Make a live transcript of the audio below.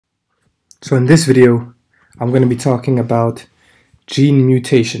So in this video, I'm going to be talking about gene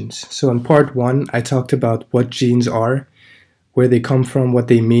mutations. So in part 1, I talked about what genes are, where they come from, what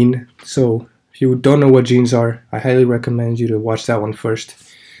they mean. So if you don't know what genes are, I highly recommend you to watch that one first.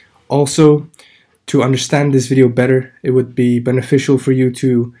 Also, to understand this video better, it would be beneficial for you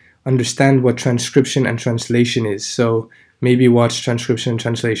to understand what transcription and translation is. So maybe watch Transcription and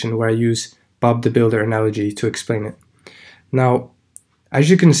Translation, where I use Bob the Builder analogy to explain it. Now, as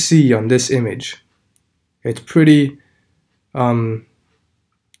you can see on this image, it's pretty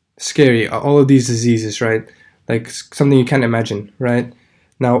scary. All of these diseases, right? Like something you can't imagine, right?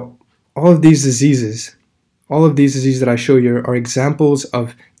 Now, all of these diseases that I show you are examples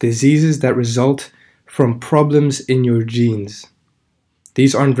of diseases that result from problems in your genes.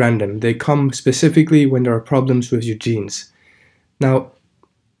 These aren't random. They come specifically when there are problems with your genes. Now,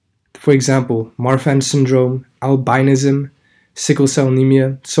 for example, Marfan syndrome, albinism, sickle cell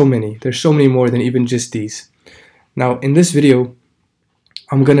anemia, so many. There's so many more than even just these. Now, in this video,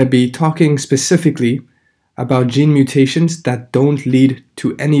 I'm going to be talking specifically about gene mutations that don't lead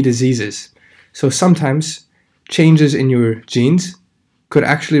to any diseases. So sometimes changes in your genes could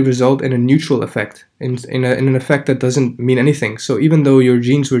actually result in a neutral effect, in an effect that doesn't mean anything. So even though your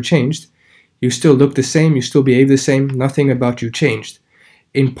genes were changed, you still look the same, you still behave the same, nothing about you changed.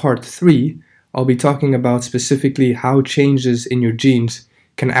 In part 3, I'll be talking about specifically how changes in your genes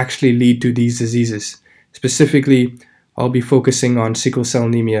can actually lead to these diseases. Specifically, I'll be focusing on sickle cell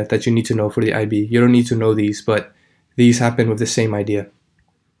anemia that you need to know for the IB. You don't need to know these, but these happen with the same idea.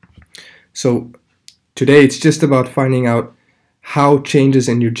 So today it's just about finding out how changes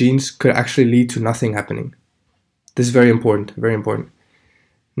in your genes could actually lead to nothing happening. This is very important, very important.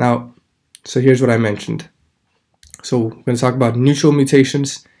 Now, so here's what I mentioned. So we're going to talk about neutral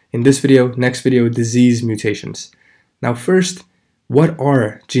mutations in this video, next video, disease mutations. Now first, what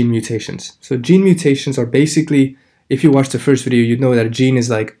are gene mutations? So gene mutations are basically, if you watch the first video, you'd know that a gene is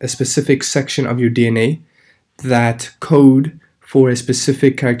like a specific section of your DNA that code for a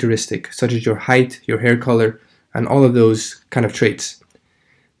specific characteristic, such as your height, your hair color, and all of those kind of traits.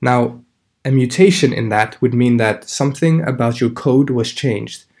 Now, a mutation in that would mean that something about your code was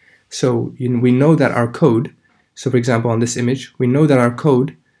changed. So we know that our code, so for example on this image, we know that our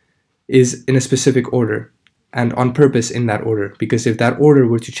code is in a specific order and on purpose in that order, because if that order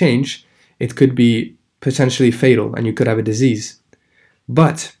were to change, it could be potentially fatal and you could have a disease.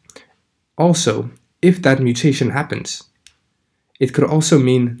 But also, if that mutation happens, it could also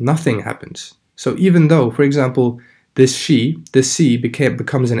mean nothing happens. So even though, for example, this C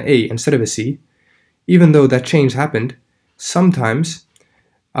becomes an A instead of a C, even though that change happened, sometimes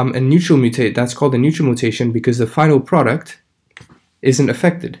that's called a neutral mutation because the final product isn't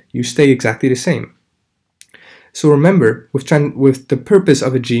affected. You stay exactly the same. So remember, with the purpose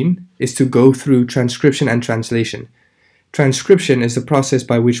of a gene is to go through transcription and translation. Transcription is the process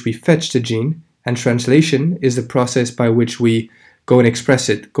by which we fetch the gene, and translation is the process by which we go and express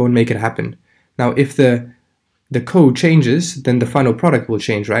it, go and make it happen. Now, if the code changes, then the final product will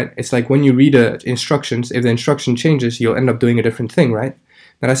change, right? It's like when you read instructions, if the instruction changes, you'll end up doing a different thing, right?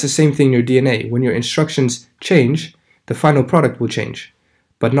 Now, that's the same thing in your DNA. When your instructions change, the final product will change,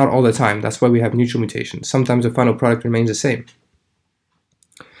 but not all the time. That's why we have neutral mutations. Sometimes the final product remains the same.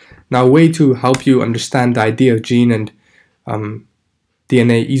 Now, a way to help you understand the idea of gene and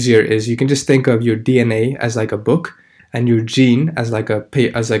DNA easier is you can just think of your DNA as like a book and your gene as like a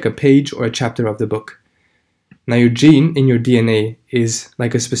page or a chapter of the book. Now, your gene in your DNA is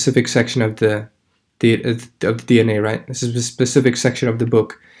like a specific section of the DNA, right? This is a specific section of the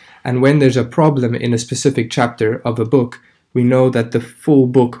book. And when there's a problem in a specific chapter of a book, we know that the full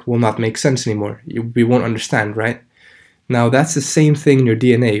book will not make sense anymore. We won't understand, right? Now, that's the same thing in your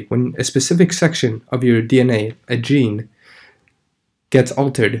DNA. When a specific section of your DNA, a gene, gets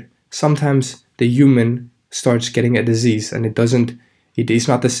altered, sometimes the human starts getting a disease and it's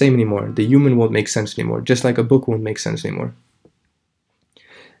not the same anymore. The human won't make sense anymore, just like a book won't make sense anymore.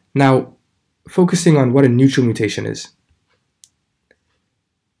 Now, focusing on what a neutral mutation is.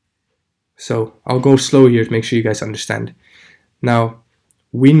 So I'll go slow here to make sure you guys understand. Now,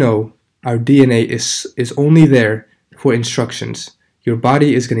 we know our DNA is only there for instructions. Your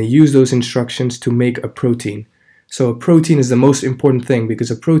body is going to use those instructions to make a protein. So a protein is the most important thing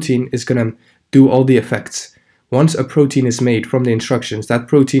because a protein is going to do all the effects. Once a protein is made from the instructions, that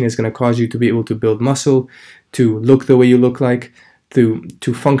protein is going to cause you to be able to build muscle, to look the way you look like,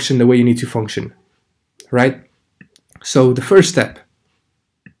 to function the way you need to function, right? So the first step,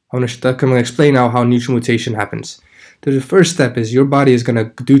 I'm going to explain now how neutral mutation happens. The first step is your body is going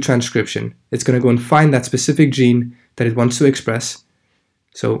to do transcription. It's going to go and find that specific gene that it wants to express,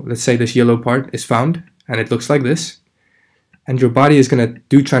 So let's say this yellow part is found, and it looks like this. And your body is going to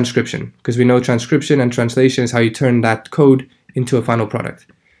do transcription, because we know transcription and translation is how you turn that code into a final product.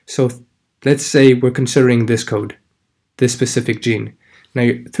 So let's say we're considering this code, this specific gene.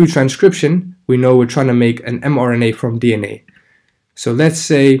 Now, through transcription, we know we're trying to make an mRNA from DNA. So let's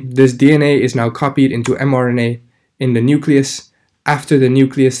say this DNA is now copied into mRNA in the nucleus. After the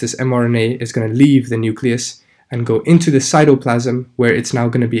nucleus, this mRNA is going to leave the nucleus and go into the cytoplasm, where it's now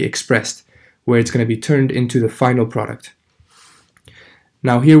going to be expressed, where it's going to be turned into the final product.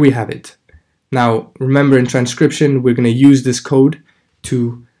 Now here we have it. Now remember, in transcription, we're going to use this code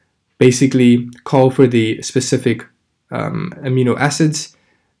to basically call for the specific amino acids,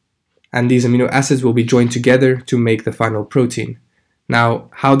 and these amino acids will be joined together to make the final protein. Now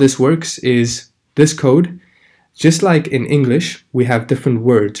how this works is this code, just like in English, we have different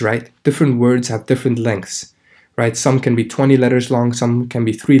words, right? Different words have different lengths, right? Some can be 20 letters long, some can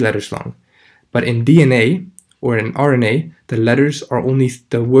be 3 letters long. But in DNA or in RNA,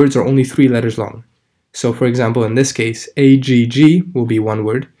 the words are only 3 letters long. So for example, in this case, AGG will be one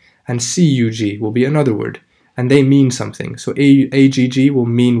word and CUG will be another word, and they mean something. So AGG will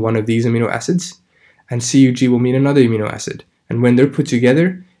mean one of these amino acids and CUG will mean another amino acid. And when they're put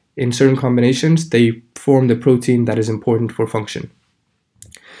together in certain combinations, they form the protein that is important for function.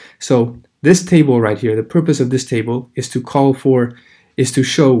 So this table right here, the purpose of this table is to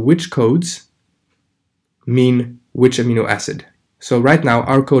show which codes mean which amino acid. So right now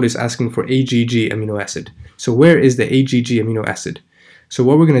our code is asking for AGG amino acid. So where is the AGG amino acid? So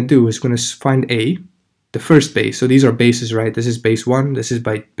what we're going to do is we're going to find A, the first base. So these are bases, right? This is base 1, this is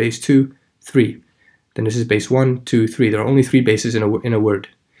by base 2, 3. Then this is base 1, 2, 3. There are only 3 bases in a word.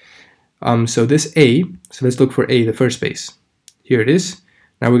 So this A, so let's look for A, the first base. Here it is.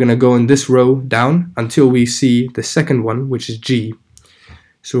 Now we're going to go in this row down until we see the second one, which is G.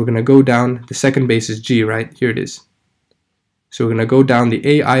 So we're going to go down, the second base is G, right? Here it is. So we're going to go down the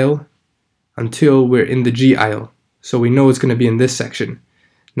A aisle until we're in the G aisle. So we know it's going to be in this section.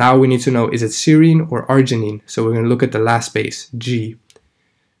 Now we need to know, is it serine or arginine? So we're going to look at the last base, G.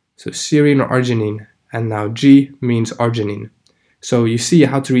 So serine or arginine, and now G means arginine. So you see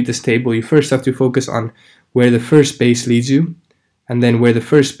how to read this table. You first have to focus on where the first base leads you, and then where the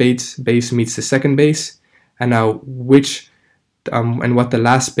first base meets the second base, and now which and what the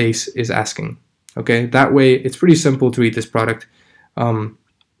last base is asking. Okay, that way it's pretty simple to read this product. And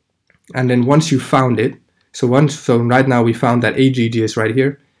then once you found it, so right now we found that AGG is right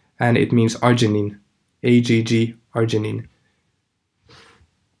here, and it means arginine. AGG, arginine.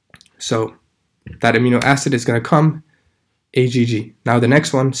 So that amino acid is going to come AGG. Now the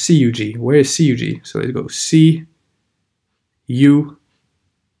next one, CUG. Where is CUG? So let's go CUG.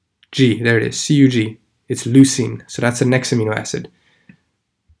 There it is, CUG. It's leucine. So that's the next amino acid.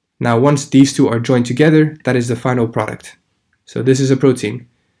 Now once these two are joined together, that is the final product. So this is a protein.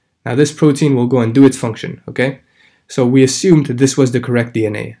 Now this protein will go and do its function, okay? So we assumed that this was the correct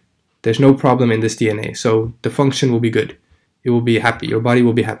DNA. There's no problem in this DNA, so the function will be good. It will be happy, your body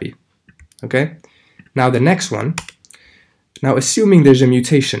will be happy, okay? Now the next one, now assuming there's a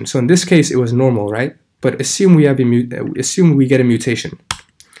mutation. So in this case it was normal, right? But assume we get a mutation.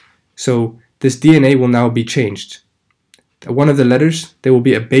 So this DNA will now be changed. One of the letters, there will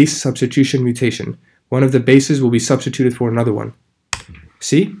be a base substitution mutation. One of the bases will be substituted for another one.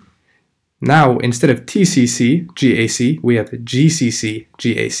 See? Now, instead of TCC, GAC, we have GCC,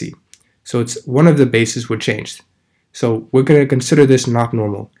 GAC. So it's one of the bases were changed. So we're going to consider this not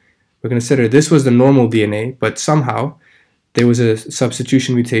normal. We're going to consider this was the normal DNA, but somehow there was a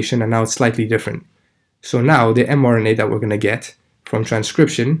substitution mutation and now it's slightly different. So now the mRNA that we're going to get from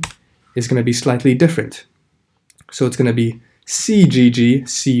transcription is going to be slightly different. So it's going to be CGG,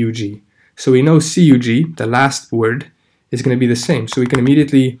 CUG. So we know CUG, the last word, is going to be the same. So we can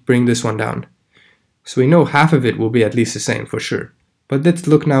immediately bring this one down. So we know half of it will be at least the same for sure. But let's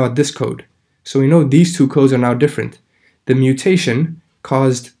look now at this code. So we know these two codes are now different. The mutation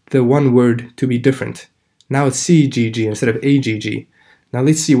caused the one word to be different. Now it's CGG instead of AGG. Now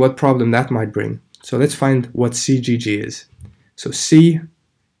let's see what problem that might bring. So let's find what CGG is. So CGG.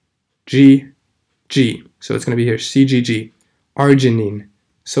 So it's going to be here, CGG, arginine.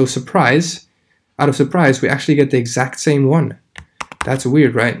 So out of surprise, we actually get the exact same one. That's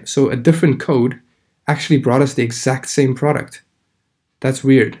weird, right? So a different code actually brought us the exact same product. That's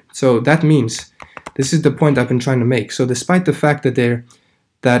weird. So that means, this is the point I've been trying to make. So despite the fact that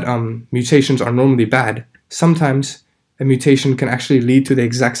mutations are normally bad, sometimes a mutation can actually lead to the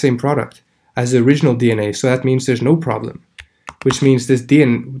exact same product as the original DNA. So that means there's no problem, which means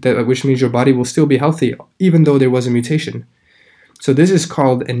your body will still be healthy even though there was a mutation. So this is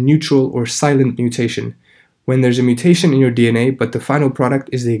called a neutral or silent mutation, when there's a mutation in your DNA, but the final product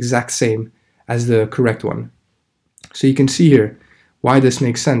is the exact same as the correct one. So you can see here why this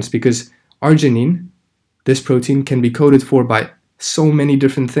makes sense, because arginine, this protein, can be coded for by so many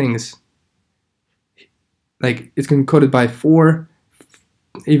different things. Like it's can be coded by 4,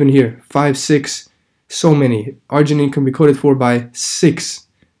 even here, 5, 6, so many. Arginine can be coded for by 6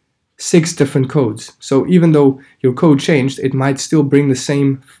 different codes. So even though your code changed, it might still bring the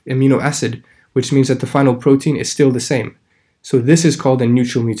same amino acid, which means that the final protein is still the same. So this is called a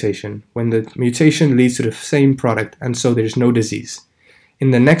neutral mutation, when the mutation leads to the same product and so there's no disease.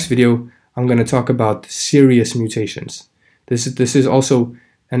 In the next video, I'm going to talk about serious mutations. This is also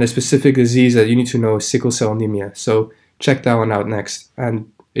a specific disease that you need to know is sickle cell anemia. So check that one out next,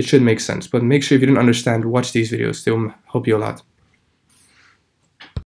 and it should make sense. But make sure if you don't understand, watch these videos. They'll help you a lot.